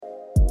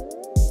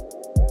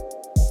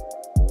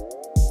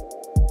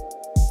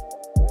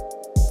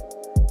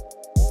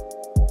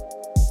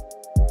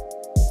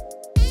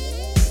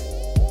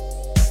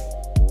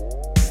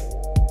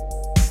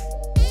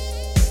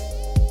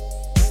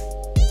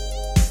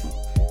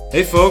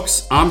Hey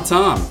folks, I'm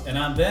Tom. And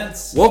I'm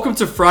Vince. Welcome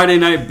to Friday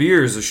Night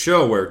Beers, a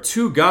show where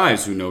two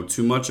guys who know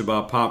too much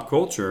about pop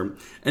culture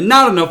and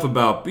not enough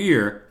about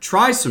beer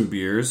try some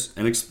beers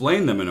and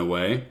explain them in a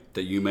way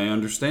that you may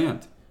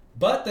understand.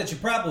 But that you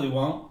probably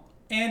won't,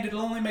 and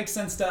it'll only make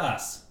sense to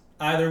us.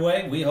 Either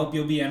way, we hope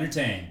you'll be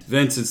entertained.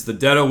 Vince, it's the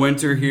dead of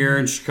winter here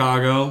in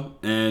Chicago,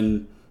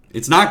 and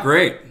it's not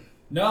great.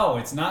 No,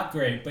 it's not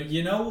great, but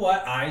you know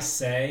what I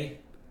say?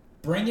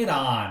 Bring it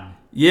on.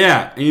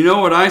 Yeah, and you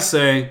know what I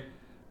say?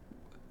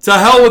 To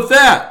hell with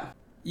that!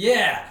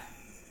 Yeah.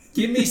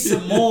 Give me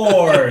some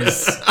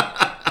mores.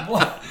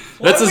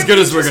 That's as good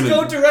as we're gonna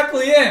go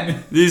directly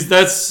in.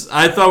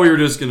 I thought we were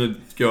just gonna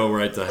go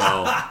right to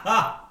hell.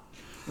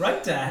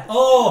 Right to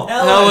hell.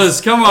 Hellas,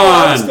 come on.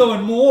 I was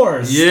going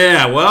mores.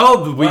 Yeah,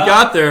 well, we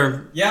got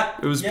there. Yep.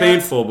 It was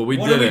painful, but we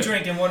did it.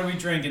 What are we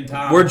drinking,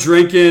 Tom? We're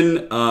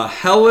drinking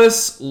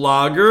Helles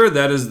Lager.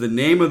 That is the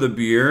name of the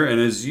beer,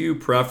 and as you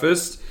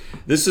prefaced,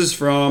 this is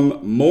from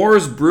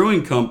Moore's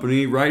Brewing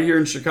Company right here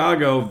in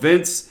Chicago.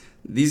 Vince,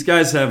 these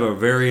guys have a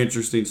very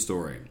interesting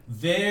story.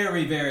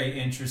 Very, very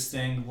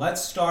interesting.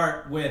 Let's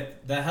start with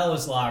the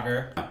Helles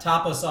Lager.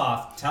 Top us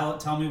off.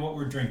 Tell me what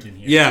we're drinking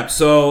here. Yeah,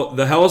 so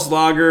the Helles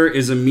Lager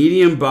is a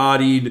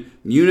medium-bodied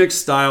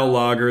Munich-style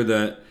lager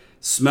that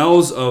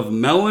smells of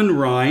melon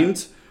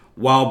rind,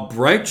 while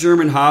bright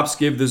German hops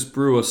give this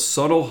brew a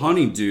subtle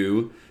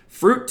honeydew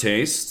fruit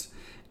taste.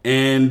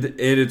 And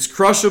it's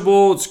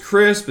crushable, it's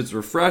crisp, it's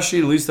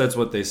refreshing, at least that's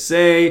what they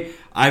say.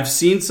 I've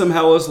seen some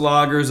Helles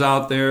Lagers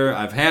out there.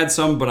 I've had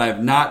some, but I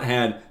have not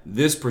had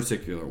this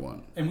particular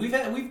one. And we've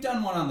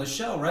done one on the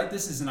show, right?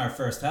 This isn't our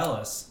first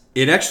Helles.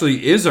 It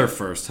actually is our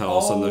first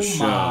Helles on the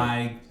show. Oh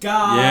my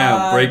God.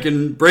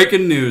 Yeah,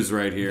 breaking news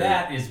right here.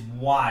 That is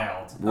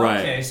wild.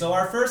 Right. Okay, so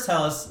our first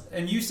Helles,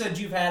 and you said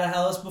you've had a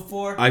Helles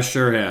before? I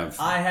sure have.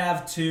 I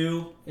have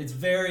too. It's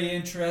very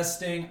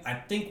interesting. I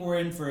think we're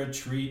in for a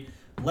treat.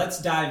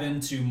 Let's dive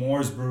into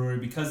Moore's Brewery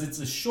because it's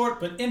a short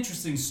but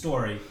interesting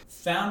story.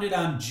 Founded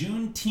on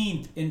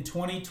Juneteenth in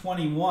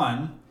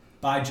 2021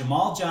 by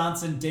Jamal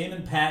Johnson,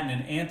 Damon Patton,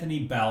 and Anthony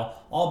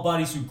Bell, all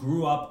buddies who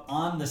grew up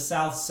on the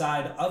south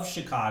side of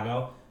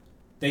Chicago.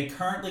 They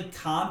currently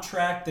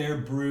contract their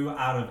brew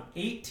out of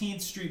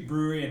 18th Street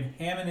Brewery in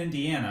Hammond,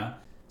 Indiana.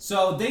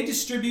 So they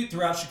distribute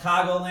throughout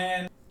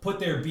Chicagoland, put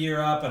their beer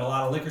up at a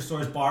lot of liquor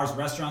stores, bars,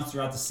 restaurants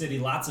throughout the city,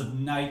 lots of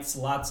nights,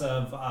 lots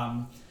of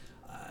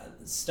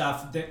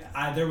stuff.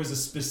 There was a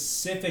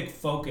specific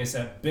focus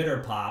at Bitter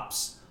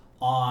Pops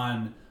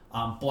on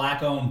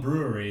black-owned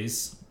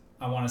breweries,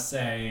 I want to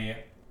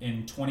say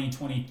in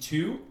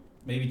 2022,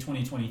 maybe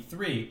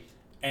 2023,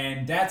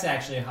 and that's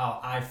actually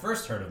how I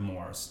first heard of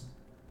Moore's.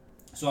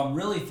 So I'm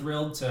really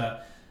thrilled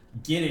to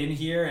get in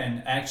here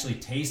and actually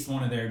taste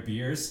one of their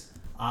beers.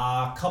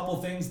 A couple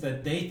things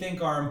that they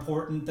think are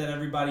important that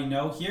everybody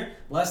know here.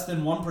 Less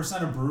than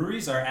 1% of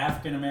breweries are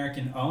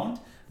African-American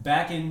owned.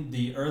 Back in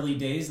the early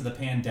days of the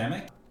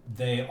pandemic,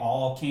 they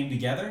all came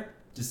together,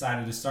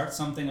 decided to start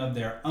something of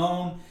their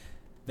own.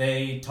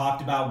 They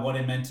talked about what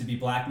it meant to be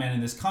black men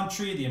in this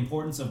country, the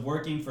importance of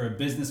working for a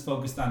business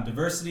focused on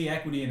diversity,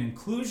 equity, and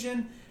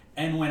inclusion.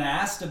 And when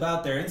asked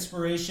about their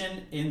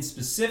inspiration in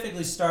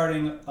specifically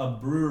starting a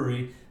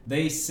brewery,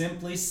 they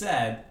simply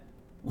said,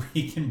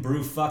 we can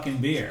brew fucking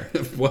beer.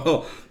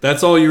 Well,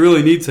 that's all you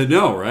really need to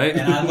know, right?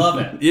 And I love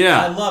it. Yeah.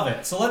 I love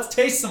it. So let's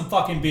taste some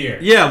fucking beer.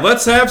 Yeah,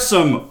 let's have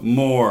some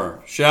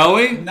more, shall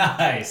we?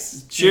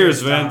 Nice.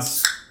 Cheers,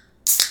 Vince.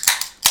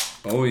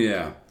 Oh,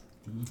 yeah.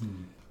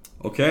 Mm-hmm.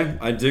 Okay,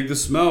 I dig the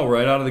smell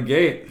right out of the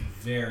gate.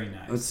 Very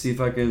nice. Let's see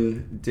if I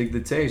can dig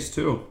the taste,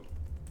 too.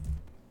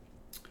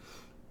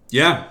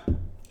 Yeah,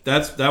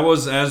 that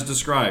was as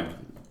described.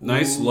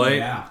 Nice,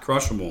 light,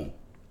 crushable.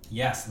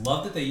 Yes,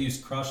 love that they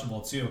used crushable,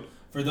 too.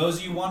 For those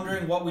of you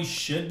wondering what we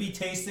should be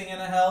tasting in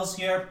a Helles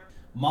here,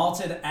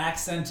 malted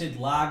accented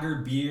lager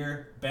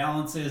beer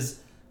balances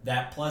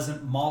that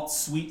pleasant malt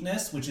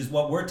sweetness, which is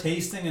what we're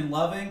tasting and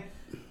loving,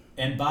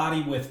 and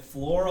body with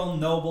floral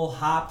noble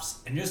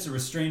hops and just a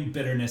restrained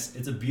bitterness.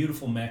 It's a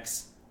beautiful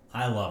mix.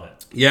 I love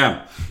it.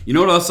 Yeah. You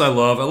know what else I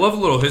love? I love a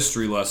little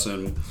history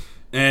lesson.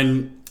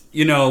 And,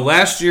 you know,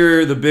 last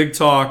year the big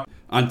talk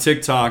on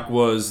TikTok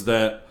was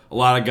that a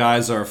lot of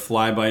guys are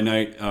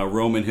fly-by-night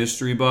Roman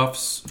history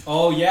buffs.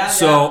 Oh, yeah.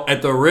 So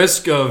at the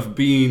risk of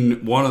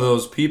being one of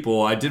those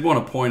people, I did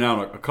want to point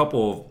out a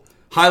couple of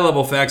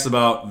high-level facts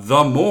about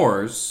the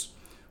Moors,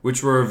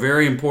 which were a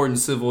very important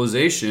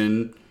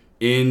civilization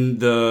in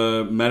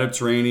the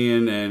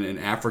Mediterranean and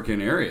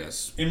African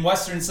areas. In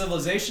Western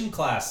Civilization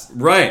class.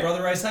 Right.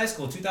 Brother Rice High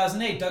School,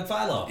 2008, Doug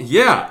Philo.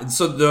 Yeah.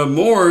 So the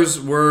Moors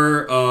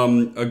were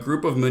a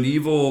group of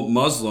medieval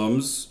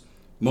Muslims,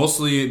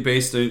 mostly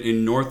based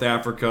in North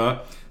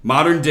Africa.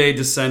 Modern-day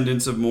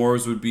descendants of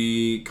Moors would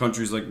be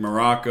countries like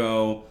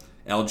Morocco,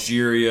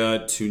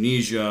 Algeria,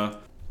 Tunisia.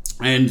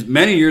 And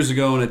many years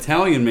ago, an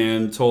Italian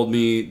man told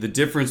me the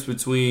difference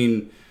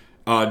between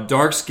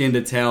dark-skinned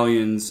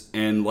Italians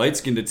and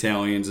light-skinned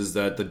Italians is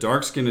that the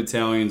dark-skinned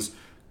Italians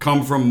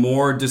come from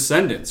Moor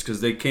descendants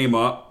because they came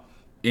up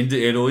into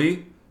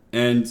Italy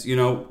and, you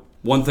know,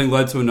 one thing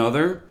led to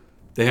another.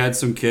 they had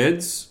some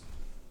kids.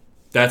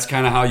 That's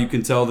kind of how you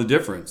can tell the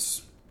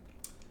difference.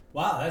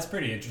 Wow, that's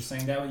pretty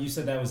interesting. You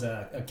said that was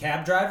a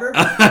cab driver?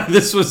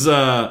 This was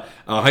a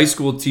high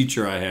school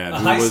teacher I had. A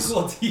high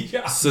school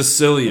teacher?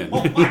 Sicilian.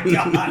 Oh my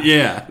God.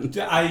 Yeah.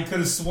 I could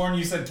have sworn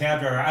you said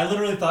cab driver. I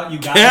literally thought you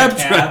got a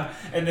cab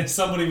and then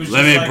somebody was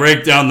Let me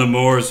break down the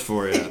Moors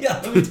for you. Yeah,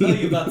 let me tell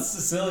you about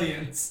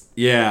Sicilians.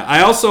 Yeah,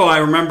 I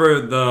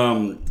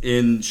remember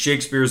in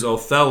Shakespeare's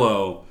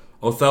Othello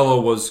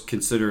was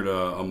considered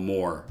a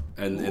Moor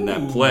in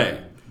that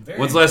play.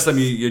 When's the last time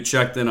you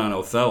checked in on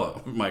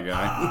Othello, my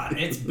guy?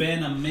 It's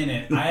been a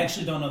minute. I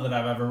actually don't know that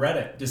I've ever read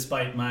it,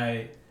 despite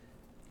my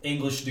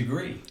English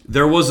degree.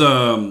 There was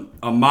a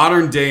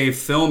modern day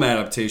film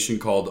adaptation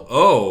called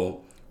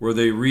O, where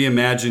they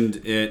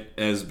reimagined it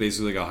as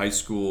basically like a high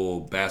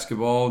school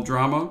basketball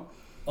drama.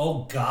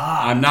 Oh,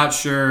 God. I'm not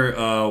sure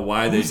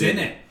why Who's they did.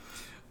 in it?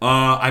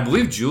 I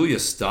believe Julia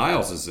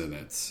Stiles is in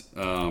it,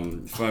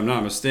 if I'm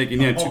not mistaken.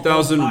 Yeah,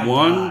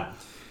 2001.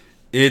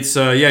 It's,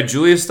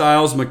 Julia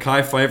Stiles,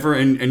 Mekhi Phifer,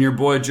 and your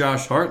boy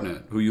Josh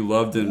Hartnett, who you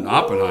loved in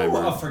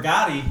Oppenheimer. A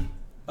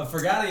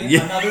Forgotti.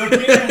 Yeah.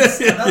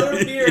 Another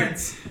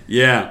appearance.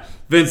 Yeah.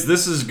 Vince,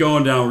 this is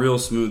going down real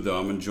smooth, though.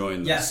 I'm enjoying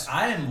this. Yes,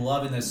 I am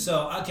loving this.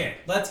 So, okay,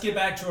 let's get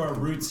back to our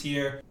roots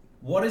here.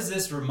 What does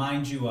this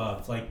remind you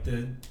of?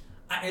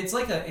 It's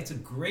a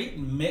great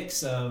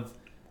mix of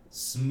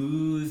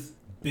smooth,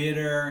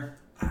 bitter,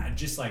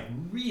 just like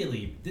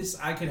really,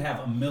 I could have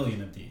a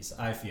million of these,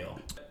 I feel.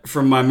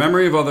 From my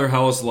memory of other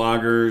Helles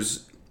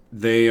lagers,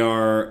 they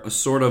are a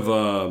sort of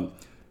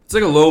it's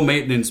like a low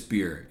maintenance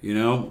beer, you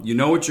know? You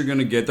know what you're going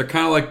to get. They're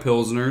kind of like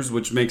Pilsners,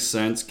 which makes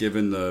sense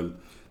given the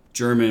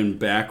German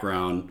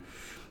background.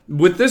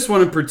 With this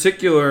one in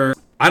particular,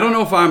 I don't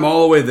know if I'm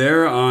all the way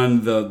there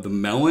on the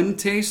melon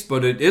taste,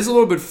 but it is a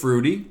little bit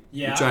fruity,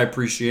 which I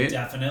appreciate.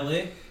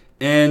 Definitely.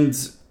 And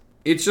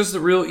it's just a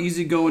real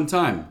easygoing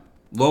time.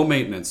 Low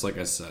maintenance, like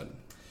I said.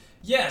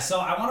 Yeah, so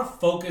I want to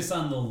focus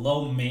on the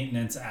low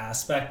maintenance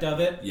aspect of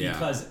it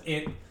because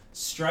it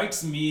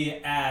strikes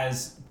me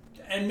as,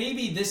 and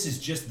maybe this is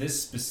just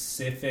this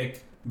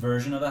specific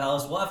version of the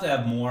Helles. We'll have to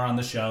have more on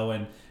the show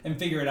and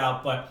figure it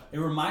out, but it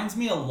reminds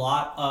me a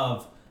lot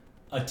of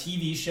a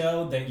TV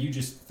show that you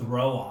just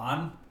throw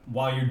on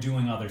while you're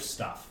doing other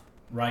stuff,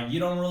 right? You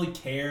don't really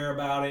care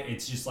about it.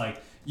 It's just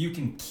like you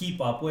can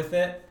keep up with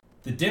it.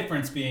 The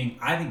difference being,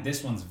 I think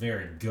this one's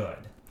very good.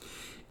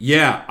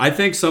 Yeah, I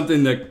think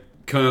something that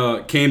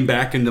came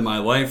back into my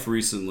life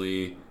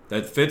recently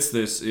that fits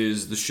this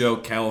is the show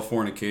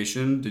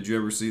Californication. Did you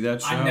ever see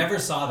that show? I never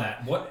saw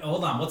that.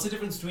 Hold on. What's the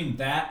difference between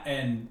that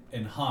and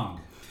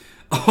Hung?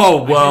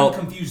 Oh, well, I'm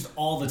confused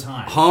all the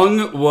time.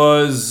 Hung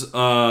was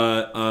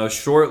a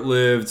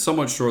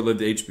somewhat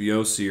short-lived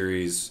HBO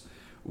series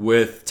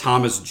with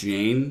Thomas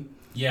Jane.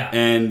 Yeah.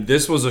 And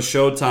this was a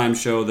Showtime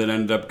show that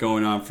ended up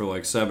going on for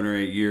like 7 or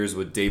 8 years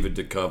with David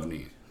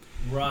Duchovny.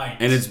 Right.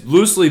 And it's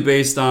loosely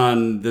based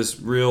on this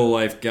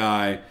real-life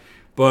guy.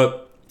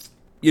 But,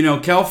 you know,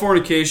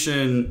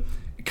 Californication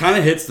kind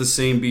of hits the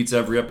same beats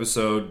every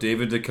episode.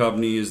 David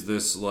Duchovny is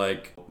this,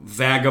 like,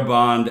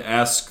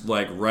 vagabond-esque,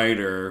 like,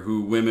 writer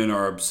who women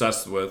are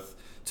obsessed with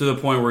to the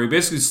point where he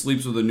basically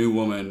sleeps with a new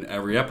woman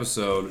every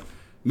episode.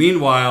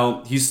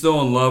 Meanwhile, he's still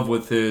in love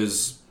with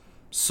his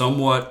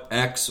somewhat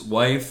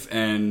ex-wife,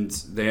 and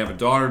they have a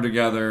daughter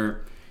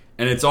together.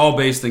 And it's all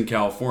based in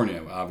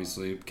California,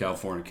 obviously,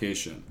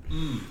 Californication.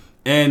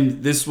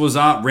 And this was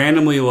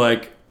randomly,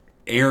 like,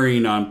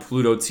 airing on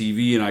Pluto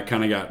TV, and I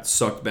kind of got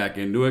sucked back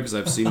into it because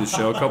I've seen the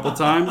show a couple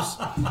times.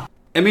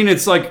 I mean,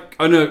 it's like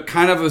a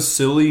kind of a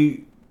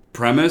silly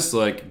premise.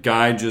 Like,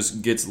 guy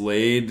just gets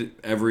laid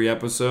every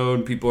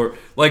episode. People are,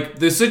 like,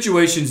 the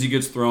situations he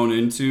gets thrown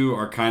into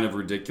are kind of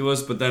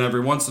ridiculous, but then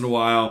every once in a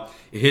while,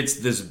 it hits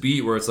this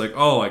beat where it's like,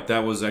 oh, like,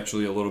 that was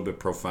actually a little bit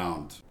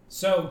profound.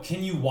 So,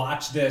 can you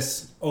watch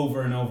this over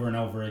and over and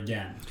over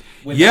again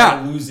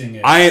without losing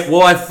it? I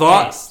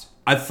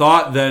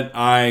thought that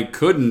I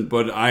couldn't,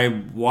 but I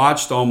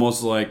watched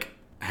almost like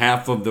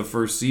half of the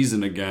first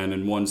season again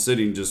in one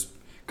sitting just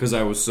because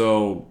I was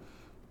so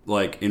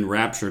like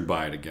enraptured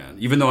by it again,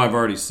 even though I've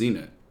already seen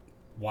it.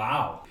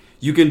 Wow.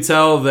 You can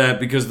tell that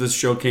because this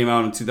show came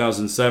out in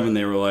 2007,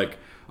 they were like,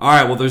 all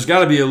right, well, there's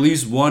got to be at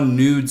least one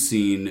nude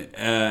scene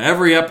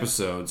every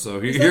episode. So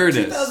here it is.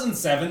 Is that a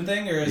 2007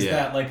 thing, or is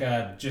that like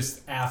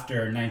just after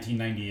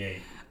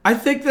 1998? I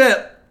think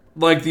that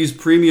like these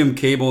premium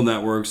cable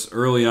networks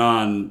early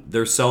on,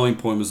 their selling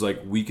point was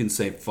like, we can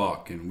say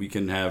fuck and we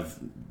can have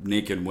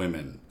naked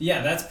women.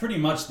 Yeah, that's pretty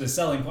much the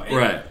selling point.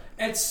 Right.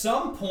 At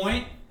some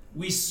point,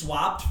 we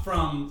swapped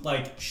from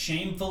like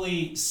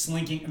shamefully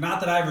slinking.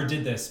 Not that I ever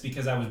did this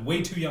because I was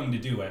way too young to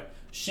do it.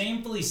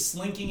 Shamefully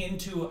slinking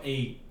into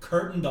a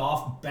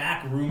curtained-off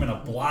back room in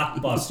a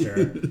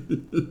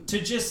Blockbuster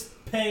to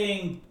just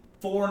paying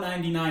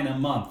 $4.99 a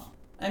month.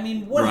 I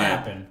mean, what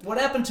happened? What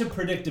happened to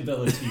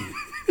predictability?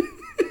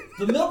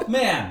 The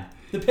Milkman,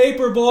 the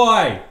Paper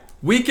Boy,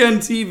 Weekend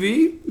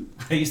TV.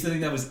 I used to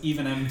think that was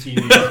Even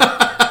MTV,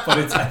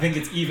 but I think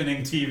it's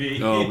Evening TV.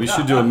 Oh, we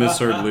should do a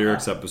misheard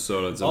lyrics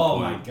episode at some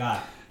point. Oh my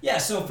god! Yeah,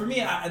 so for me,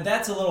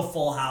 that's a little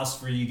full house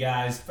for you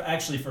guys.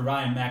 Actually, for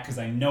Ryan Mack, because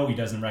I know he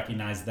doesn't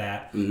recognize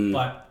that. Mm-hmm.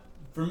 But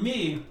for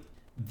me,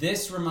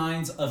 this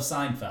reminds of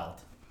Seinfeld.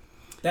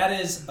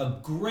 That is a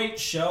great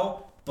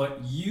show,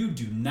 but you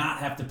do not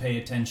have to pay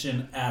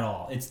attention at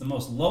all. It's the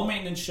most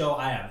low-maintenance show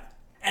I have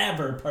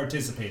ever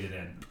participated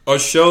in. A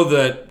show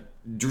that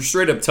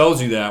straight up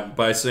tells you that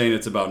by saying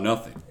it's about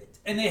nothing.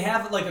 And they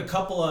have like a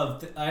couple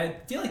of, I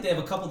feel like they have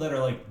a couple that are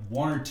like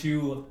 1 or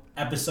 2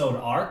 episode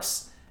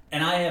arcs,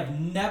 and I have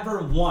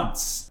never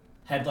once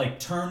had like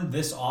turned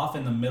this off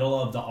in the middle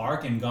of the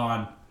arc and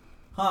gone,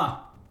 I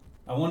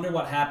wonder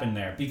what happened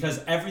there,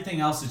 because everything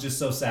else is just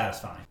so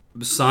satisfying.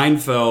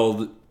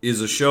 Seinfeld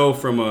is a show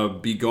from a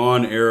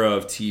bygone era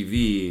of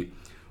TV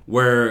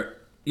where,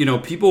 you know,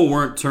 people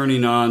weren't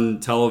turning on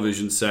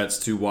television sets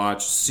to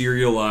watch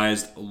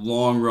serialized,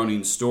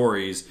 long-running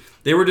stories.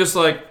 They were just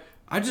like,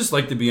 I just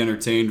like to be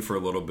entertained for a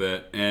little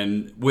bit,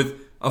 and with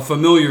a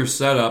familiar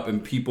setup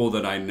and people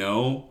that I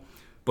know,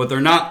 but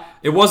they're not,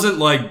 it wasn't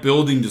like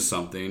building to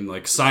something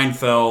like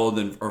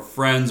Seinfeld or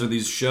Friends or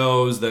these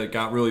shows that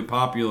got really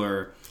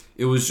popular.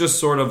 It was just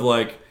sort of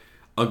like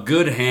a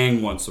good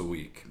hang once a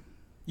week.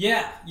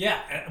 Yeah.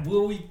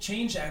 Well, we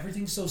changed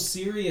everything so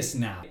serious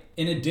now.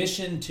 In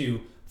addition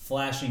to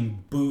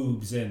flashing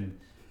boobs and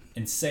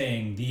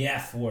saying the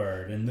F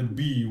word and the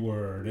B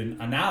word, and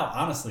now,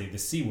 honestly, the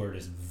C word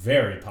is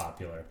very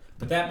popular.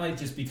 But that might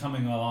just be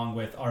coming along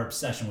with our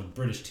obsession with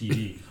British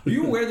TV. Are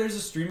you aware there's a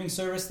streaming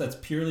service that's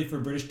purely for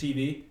British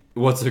TV?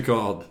 What's it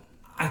called?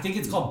 I think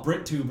it's called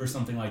BritTube or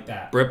something like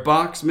that.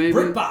 BritBox, maybe?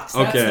 BritBox, that's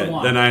okay, the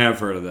one. Then I have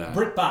heard of that.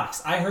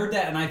 BritBox. I heard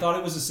that, and I thought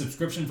it was a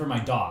subscription for my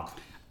dog.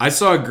 I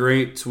saw a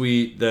great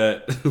tweet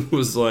that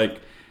was like,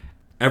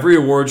 every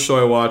award show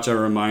I watch, I'm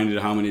reminded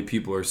how many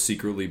people are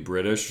secretly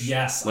British.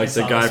 Yes, like I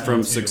saw the guy this from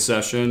one too.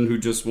 Succession who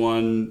just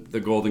won the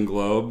Golden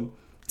Globe,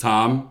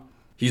 Tom.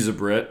 He's a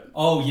Brit.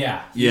 Oh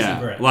yeah, he's a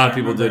Brit. A lot of I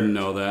people remember. didn't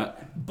know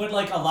that. But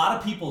like a lot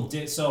of people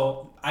did.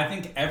 So I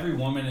think every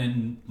woman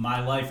in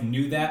my life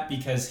knew that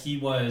because he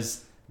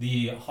was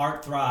the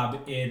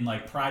heartthrob in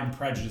like Pride and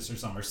Prejudice or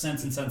something, or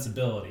Sense and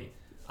Sensibility.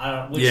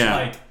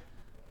 Like,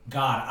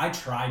 God, I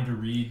tried to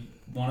read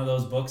one of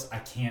those books. I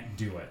can't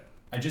do it.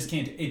 I just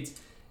can't.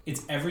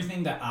 It's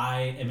everything that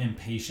I am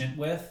impatient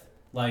with.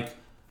 Like,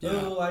 I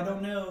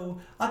don't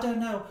know.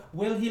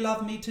 Will he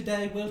love me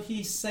today? Will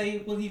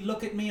he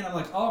look at me? And I'm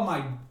like, oh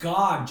my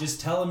God,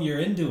 just tell him you're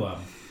into him.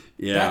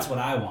 Yeah. That's what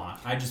I want.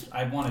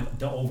 I want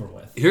it over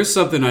with. Here's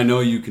something I know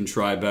you can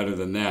try better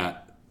than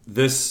that.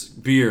 This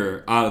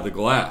beer out of the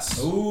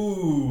glass.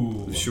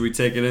 Ooh. Should we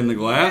take it in the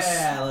glass?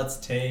 Yeah, let's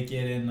take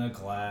it in the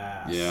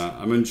glass. Yeah,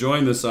 I'm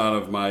enjoying this out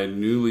of my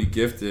newly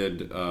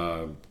gifted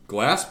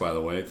glass, by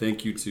the way.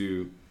 Thank you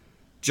to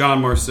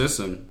John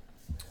Marsisson.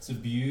 It's a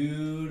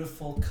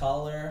beautiful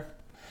color.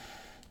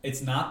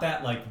 It's not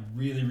that like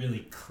really,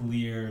 really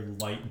clear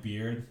light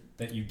beer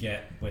that you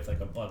get with like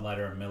a Bud Light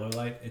or a Miller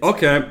Lite.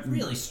 It's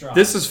really strong.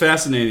 This is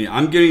fascinating.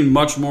 I'm getting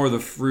much more of the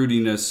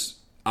fruitiness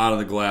out of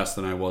the glass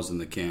than I was in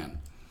the can.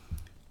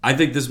 I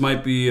think this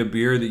might be a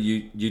beer that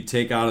you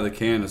take out of the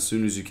can as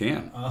soon as you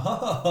can.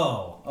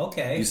 Oh,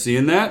 okay. You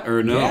seeing that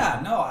or no?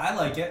 Yeah, no, I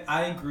like it.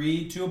 I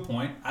agree to a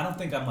point. I don't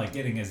think I'm like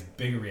getting as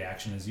big a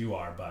reaction as you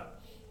are, but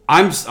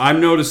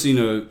I'm noticing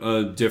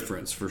a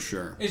difference for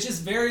sure. it's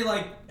just very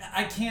like,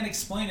 I can't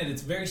explain it.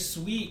 It's very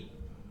sweet.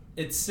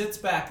 It sits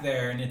back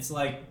there and it's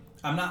like,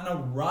 I'm not in a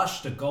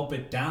rush to gulp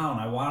it down.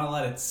 I want to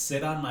let it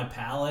sit on my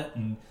palate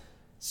and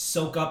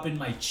soak up in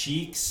my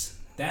cheeks.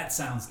 That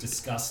sounds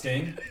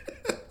disgusting,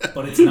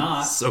 but it's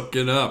not. Soak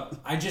it up.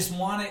 I just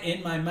want it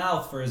in my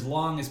mouth for as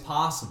long as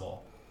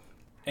possible.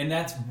 And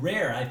that's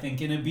rare, I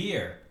think, in a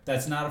beer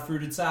that's not a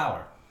fruited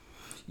sour.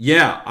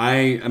 Yeah,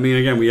 I mean,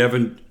 again, we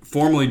haven't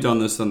formally done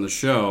this on the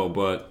show,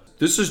 but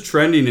this is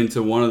trending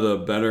into one of the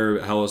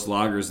better Helles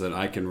lagers that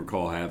I can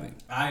recall having.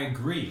 I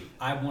agree.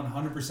 I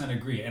 100%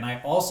 agree. And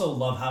I also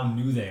love how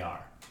new they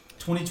are.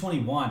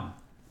 2021.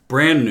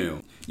 Brand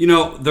new. You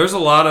know, there's a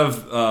lot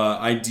of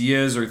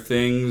ideas or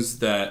things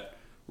that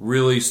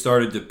really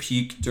started to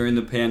peak during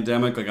the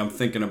pandemic. Like I'm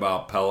thinking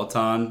about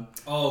Peloton.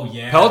 Oh,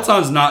 yeah.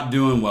 Peloton's not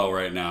doing well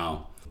right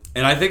now.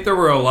 And I think there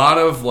were a lot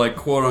of like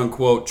quote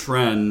unquote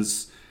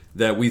trends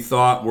that we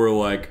thought were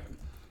like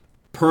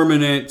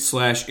permanent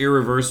 /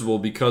 irreversible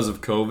because of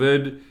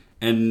COVID.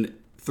 And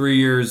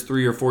 3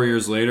 or 4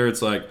 years later,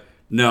 it's like,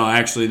 no,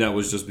 actually that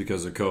was just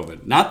because of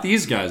COVID. Not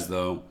these guys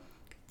though.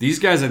 These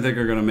guys I think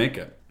are going to make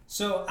it.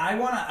 So I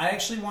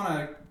actually want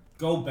to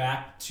go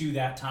back to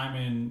that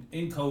time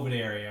in COVID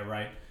area,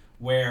 right,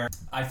 where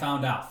I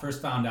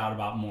first found out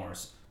about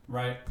Moors,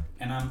 right?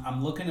 And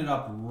I'm looking it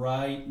up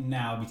right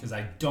now because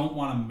I don't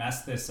want to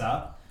mess this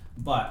up,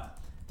 but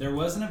there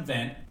was an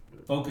event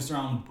focused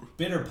around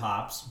bitter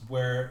pops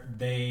where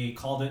they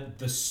called it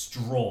the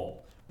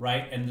Stroll,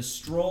 right? And the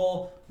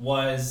Stroll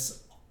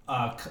was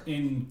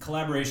in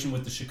collaboration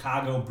with the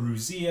Chicago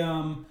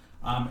Brewseum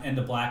and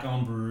the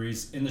black-owned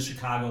breweries in the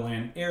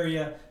Chicagoland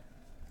area.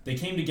 They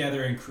came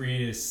together and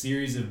created a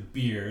series of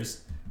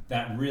beers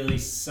that really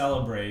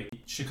celebrate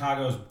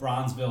Chicago's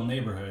Bronzeville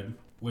neighborhood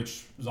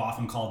which was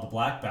often called the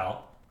Black Belt,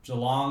 which is a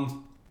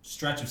long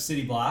stretch of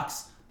city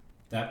blocks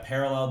that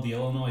paralleled the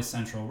Illinois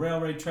Central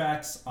Railroad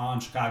tracks on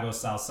Chicago's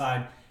South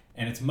Side,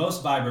 and its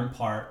most vibrant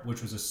part,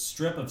 which was a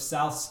strip of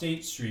South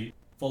State Street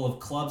full of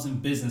clubs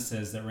and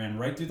businesses that ran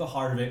right through the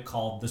heart of it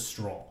called The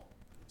Stroll.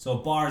 So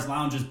bars,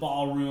 lounges,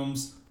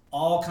 ballrooms,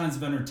 all kinds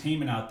of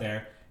entertainment out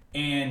there.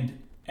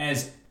 And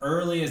as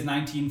early as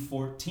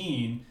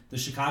 1914, the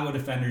Chicago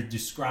Defender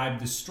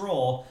described The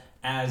Stroll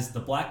as the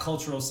black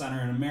cultural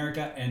center in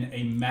America and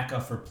a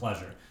mecca for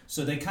pleasure.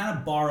 So they kind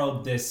of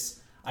borrowed this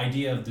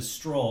idea of The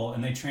Stroll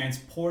and they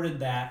transported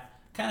that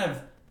kind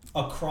of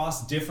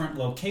across different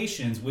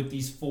locations with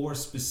these 4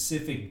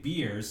 specific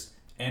beers,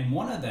 and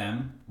one of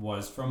them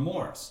was from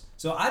Moore's.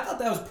 So I thought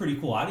that was pretty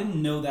cool. I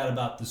didn't know that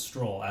about The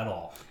Stroll at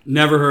all.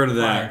 Never heard of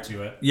that. Prior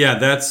to it. Yeah,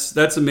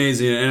 that's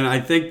amazing. And I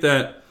think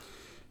that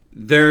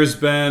there's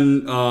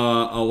been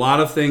a lot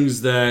of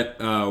things that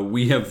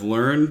we have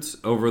learned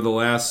over the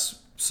last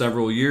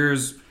several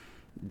years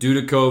due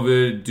to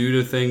COVID, due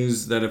to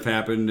things that have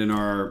happened in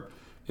our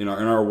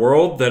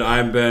world that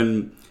I've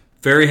been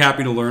very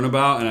happy to learn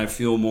about, and I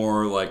feel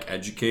more like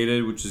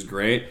educated, which is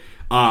great.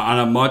 On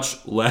a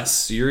much less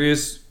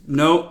serious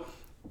note,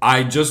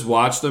 I just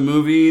watched a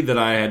movie that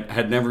I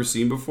had never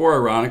seen before.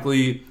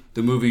 Ironically,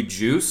 the movie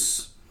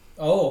Juice.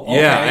 Oh,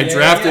 okay. Yeah, I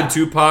drafted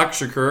Tupac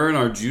Shakur in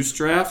our Juice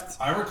draft.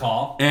 I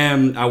recall.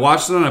 And I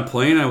watched it on a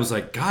plane, and I was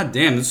like, God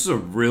damn, this is a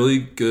really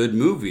good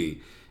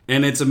movie.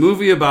 And it's a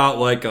movie about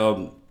like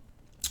a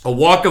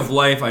walk of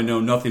life I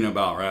know nothing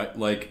about, right?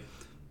 Like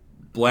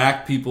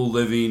black people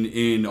living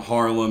in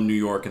Harlem, New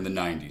York in the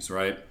 90s,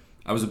 right?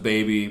 I was a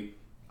baby.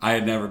 I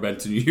had never been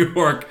to New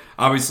York.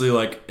 Obviously,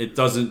 like, it's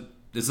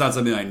not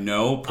something I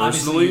know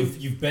personally.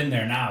 Obviously, you've been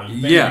there now.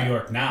 You've been to New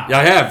York now. Yeah,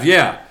 I have,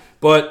 yeah.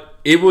 But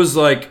it was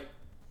like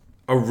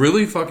a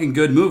really fucking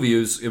good movie.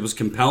 It was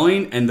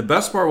compelling, and the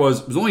best part was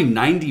it was only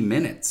 90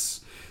 minutes.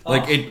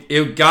 Like,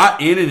 it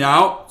got in and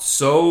out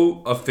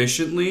so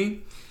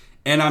efficiently.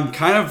 And I'm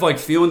kind of like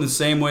feeling the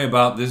same way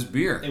about this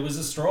beer. It was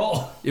a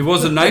stroll. It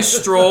was a nice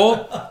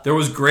stroll. There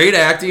was great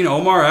acting.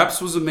 Omar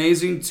Epps was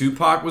amazing.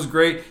 Tupac was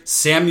great.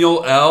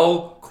 Samuel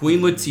L., Queen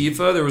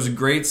Latifah. There was a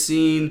great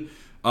scene.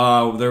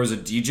 There was a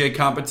DJ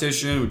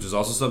competition, which is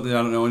also something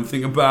I don't know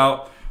anything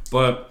about.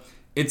 But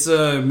it's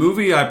a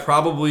movie I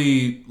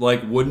probably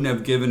like wouldn't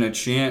have given a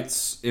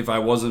chance if I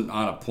wasn't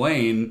on a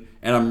plane.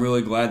 And I'm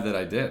really glad that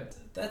I did.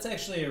 That's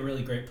actually a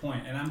really great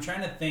point. And I'm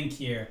trying to think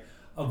here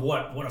of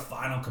what a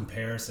final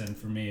comparison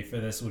for me for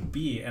this would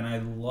be. And I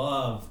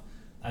love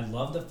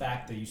the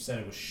fact that you said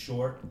it was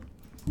short.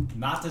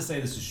 Not to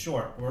say this is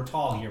short. We're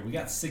tall here. We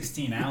got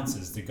 16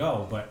 ounces to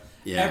go, but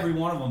every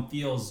one of them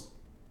feels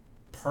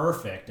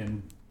perfect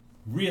and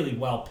really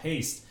well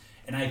paced.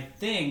 And I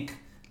think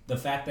the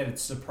fact that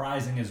it's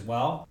surprising as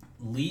well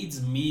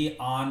leads me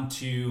on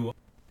to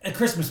a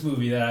Christmas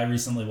movie that I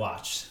recently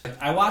watched.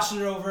 I watched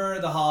it over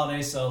the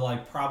holidays, so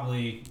like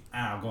probably,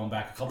 I don't know, going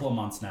back a couple of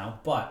months now,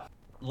 but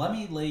let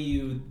me lay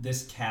you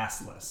this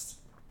cast list.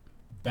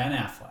 Ben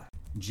Affleck,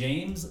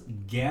 James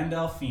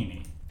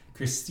Gandolfini,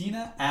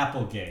 Christina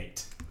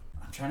Applegate.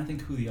 I'm trying to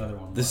think who the other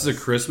one was. This is a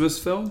Christmas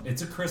film?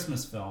 It's a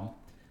Christmas film.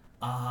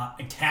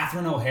 And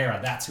Catherine O'Hara,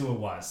 that's who it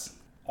was.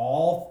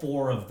 All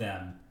 4 of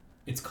them.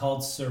 It's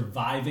called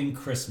Surviving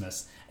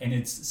Christmas. And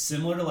it's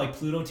similar to like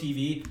Pluto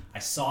TV. I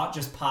saw it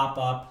just pop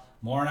up.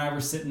 Maura and I were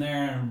sitting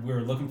there and we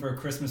were looking for a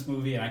Christmas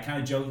movie. And I kind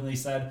of jokingly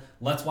said,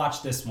 let's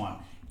watch this one.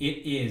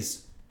 It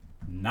is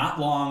not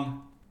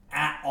long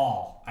at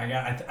all.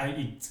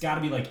 It's got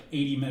to be like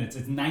 80 minutes.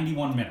 It's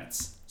 91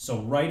 minutes.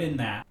 So right in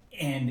that.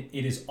 And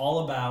it is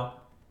all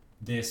about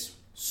this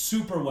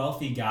super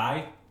wealthy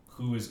guy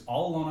who is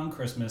all alone on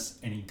Christmas,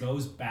 and he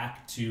goes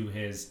back to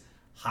his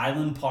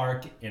Highland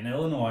Park in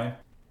Illinois,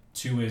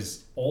 to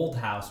his old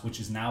house, which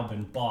has now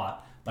been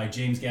bought by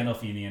James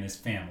Gandolfini and his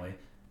family.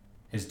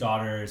 His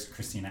daughter is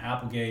Christina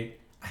Applegate.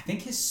 I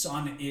think his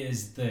son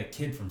is the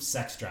kid from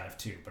Sex Drive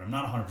too, but I'm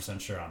not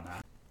 100% sure on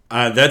that.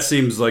 That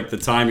seems like the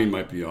timing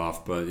might be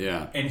off, but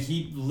yeah. And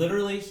he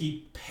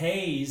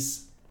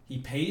pays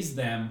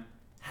them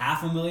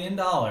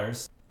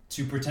 $500,000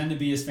 to pretend to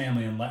be his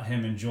family and let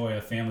him enjoy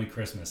a family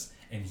Christmas.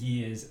 And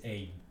he is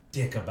a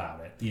dick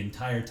about it the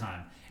entire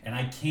time. And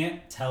I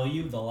can't tell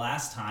you the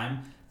last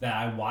time that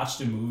I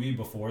watched a movie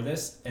before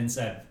this and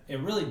said, it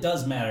really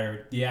does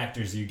matter the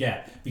actors you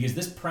get. Because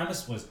this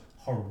premise was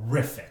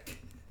horrific.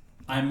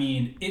 I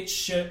mean, it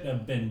should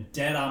have been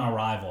dead on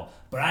arrival.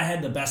 But I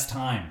had the best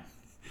time.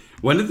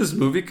 When did this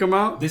movie come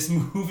out? This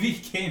movie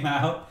came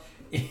out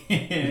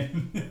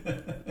in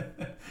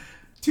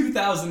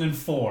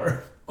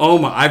 2004. Oh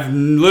my, I've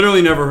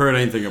literally never heard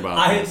anything about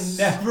this.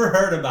 I had never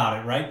heard about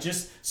it, right?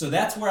 So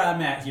that's where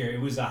I'm at here. It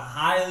was a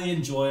highly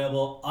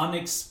enjoyable,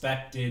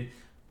 unexpected.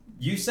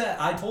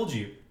 I told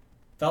you,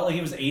 felt like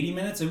it was 80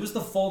 minutes. It was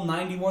the full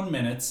 91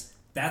 minutes.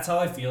 That's how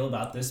I feel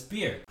about this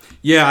beer.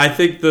 Yeah, I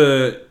think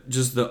the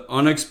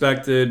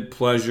unexpected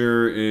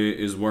pleasure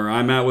is where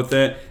I'm at with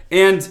it.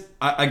 And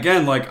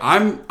again, like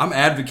I'm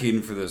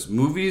advocating for this.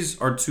 Movies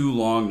are too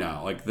long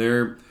now. Like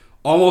they're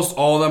Almost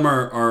all of them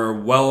are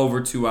well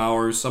over 2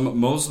 hours.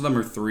 Most of them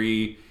are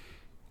 3.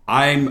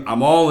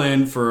 I'm all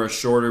in for a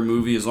shorter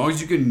movie as long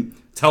as you can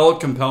tell a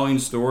compelling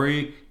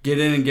story, get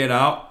in and get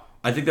out.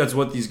 I think that's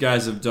what these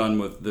guys have done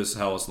with this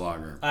Helles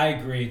Lager. I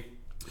agree.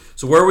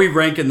 So where are we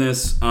ranking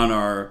this on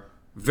our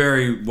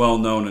very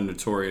well-known and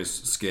notorious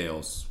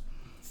scales?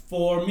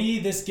 For me,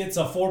 this gets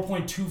a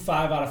 4.25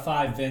 out of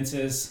 5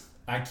 Vinces.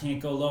 I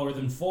can't go lower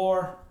than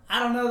 4. I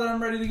don't know that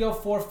I'm ready to go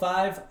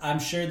 4-5. I'm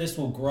sure this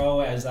will grow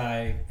as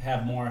I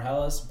have more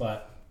Helles,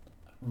 but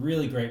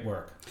really great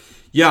work.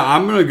 Yeah,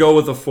 I'm going to go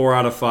with a 4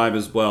 out of 5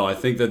 as well. I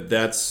think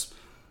that's...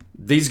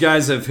 These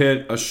guys have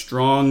hit a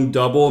strong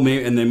double,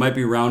 and they might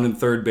be rounding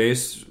third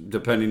base,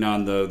 depending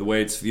on the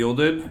way it's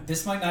fielded.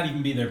 This might not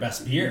even be their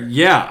best beer.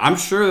 Yeah, I'm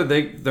sure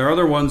that their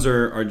other ones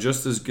are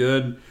just as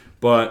good,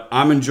 but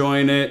I'm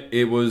enjoying it.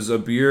 It was a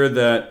beer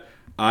that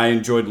I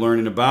enjoyed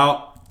learning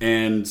about,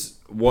 and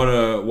what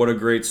a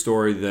great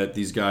story that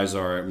these guys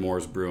are at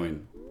Moore's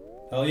Brewing.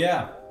 Hell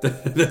yeah.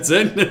 That's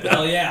it?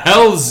 Hell yeah.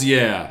 Hells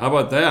yeah. How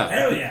about that?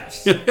 Hell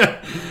yes.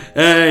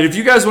 And if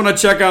you guys want to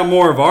check out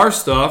more of our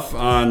stuff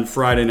on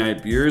Friday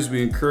Night Beers,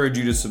 we encourage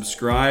you to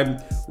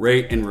subscribe,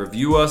 rate, and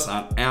review us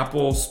on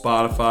Apple,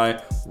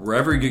 Spotify,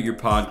 wherever you get your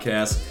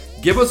podcasts.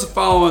 Give us a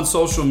follow on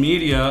social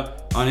media,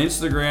 on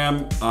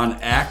Instagram, on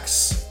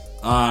X,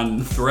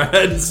 on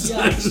Threads.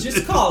 Yikes,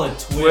 just call it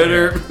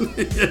Twitter.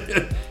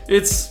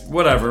 It's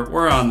whatever.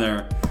 We're on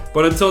there.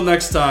 But until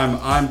next time,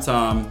 I'm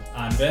Tom.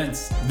 I'm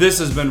Vince. This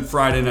has been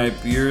Friday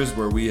Night Beers,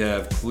 where we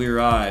have clear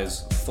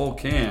eyes, full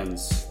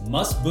cans.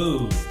 Must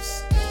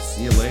booze.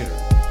 See you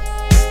later.